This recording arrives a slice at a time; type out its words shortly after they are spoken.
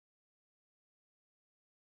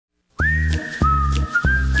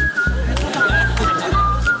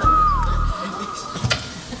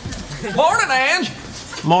Morning, Ange.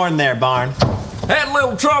 Morning there, Barn. Had a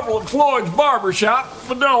little trouble at Floyd's barber shop,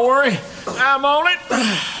 but don't worry, I'm on it.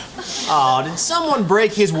 Oh, did someone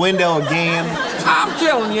break his window again? I'm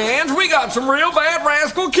telling you, Ange, we got some real bad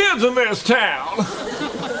rascal kids in this town.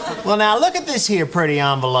 Well, now look at this here pretty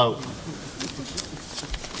envelope.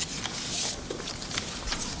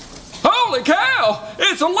 Holy cow!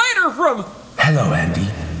 It's a letter from... Hello, Andy.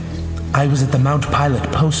 I was at the Mount Pilot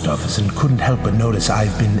post office and couldn't help but notice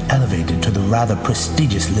I've been elevated to the rather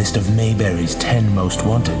prestigious list of Mayberry's 10 most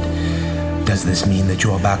wanted. Does this mean that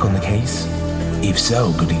you're back on the case? If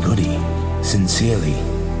so, goody-goody. Sincerely,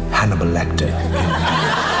 Hannibal Lecter.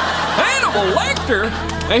 Hannibal Lecter?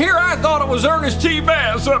 And here I thought it was Ernest T.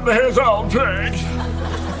 Bass up to his old tricks.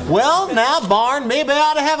 Well, now, Barn, maybe I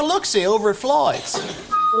ought to have a look-see over at Floyd's.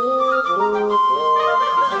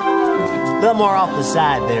 A little more off the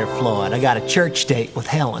side there, Floyd. I got a church date with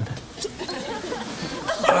Helen.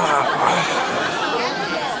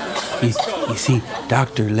 You see,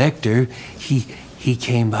 Dr. Lecter, he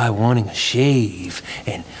came by wanting a shave,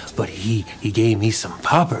 but he gave me some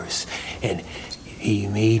poppers, and he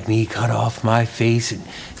made me cut off my face and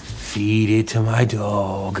feed it to my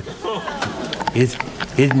dog.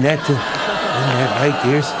 Isn't that right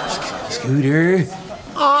there, Scooter?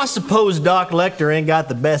 Oh, I suppose Doc Lecter ain't got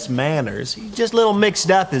the best manners. He's just a little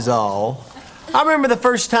mixed up is all. I remember the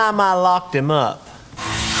first time I locked him up.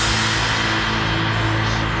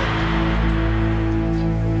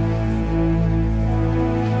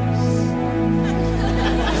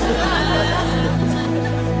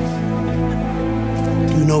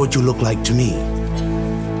 You know what you look like to me?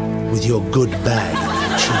 With your good bag and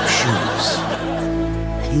your cheap shoes.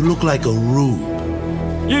 You look like a rube.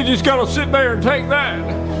 You just gotta sit there and take that.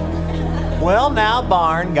 Well, now,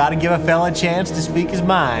 Barn, gotta give a fella a chance to speak his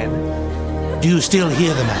mind. Do you still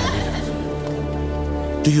hear them,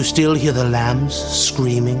 Andy? Do you still hear the lambs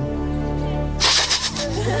screaming?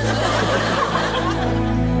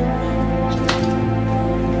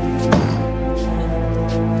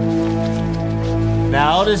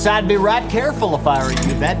 Now, Otis, I'd be right careful if I were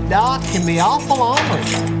you. That doc can be awful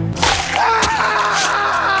ornery.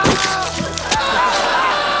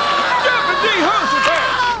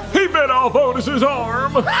 Off Otis's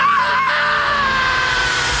arm.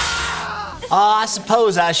 I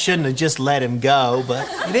suppose I shouldn't have just let him go, but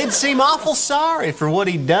he did seem awful sorry for what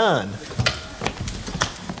he'd done.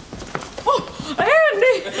 Oh,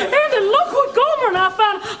 Andy, look what Gomer and I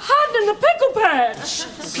found hiding in the pickle patch.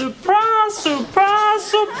 Surprise, surprise,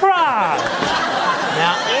 surprise.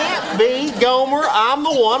 Now, Aunt Bee, Gomer, I'm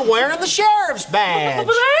the one wearing the sheriff's badge.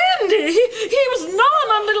 But Andy, he was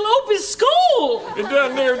gnawing on little Opie's skull. It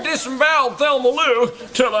done near disemboweled Thelma Lou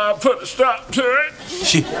till I put a stop to it.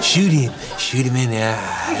 Shoot him in the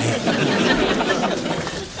eye.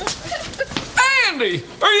 Andy,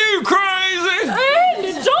 are you crazy?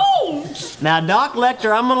 Andy, don't. Now, Doc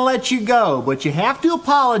Lecter, I'm gonna let you go, but you have to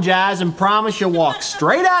apologize and promise you'll walk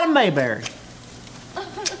straight out of Mayberry.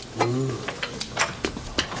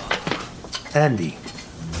 Andy,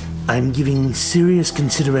 I'm giving serious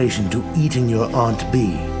consideration to eating your Aunt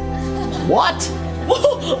Bee. What?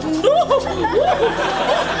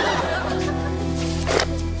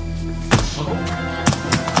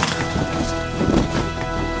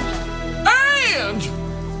 Ange!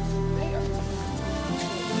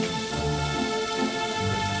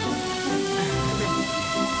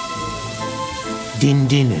 Din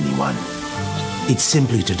din, anyone. It's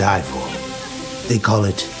simply to die for. They call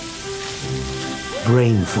it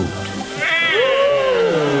brain food.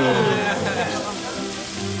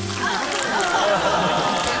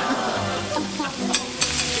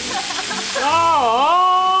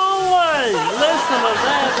 Oh, wait, listen to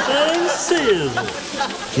that thing sizzle.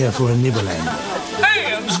 Care for a nibble, Andy?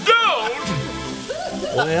 Ange, don't!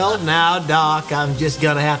 Well, now, Doc, I'm just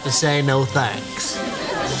gonna have to say no thanks.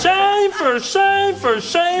 Shame for shame for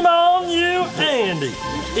shame on you, Andy.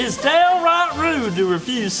 It's downright rude to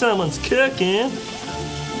refuse someone's cooking.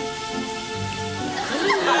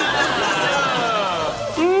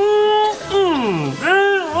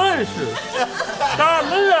 Delicious. Sign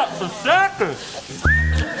me up for seconds.